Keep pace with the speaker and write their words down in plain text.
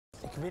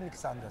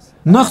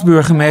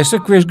Nachtburgemeester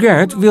Chris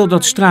Garrett wil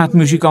dat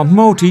straatmuzikant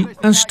Moti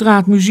een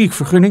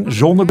straatmuziekvergunning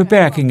zonder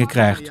beperkingen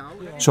krijgt,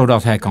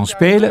 zodat hij kan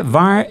spelen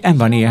waar en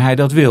wanneer hij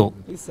dat wil.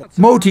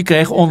 Moti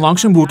kreeg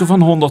onlangs een boete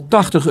van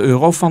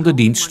 €180 van de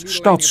dienst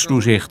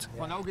Stadstoezicht.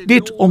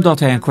 Dit omdat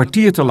hij een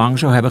kwartier te lang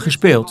zou hebben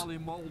gespeeld.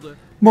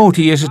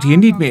 Moti is het hier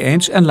niet mee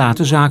eens en laat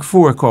de zaak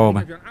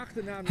voorkomen.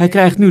 Hij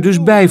krijgt nu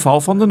dus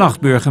bijval van de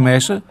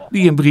nachtburgemeester,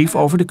 die een brief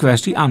over de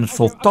kwestie aan het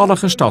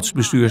voltallige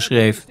stadsbestuur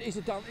schreef.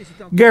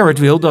 Garrett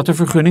wil dat de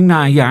vergunning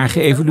na een jaar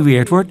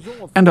geëvalueerd wordt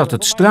en dat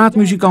het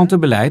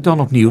straatmuzikantenbeleid dan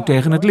opnieuw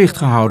tegen het licht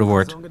gehouden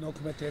wordt.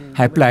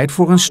 Hij pleit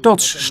voor een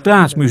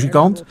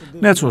stadsstraatmuzikant,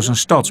 net zoals een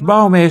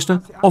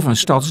stadsbouwmeester of een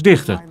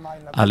stadsdichter.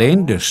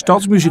 Alleen de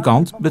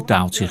stadsmuzikant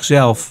betaalt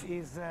zichzelf.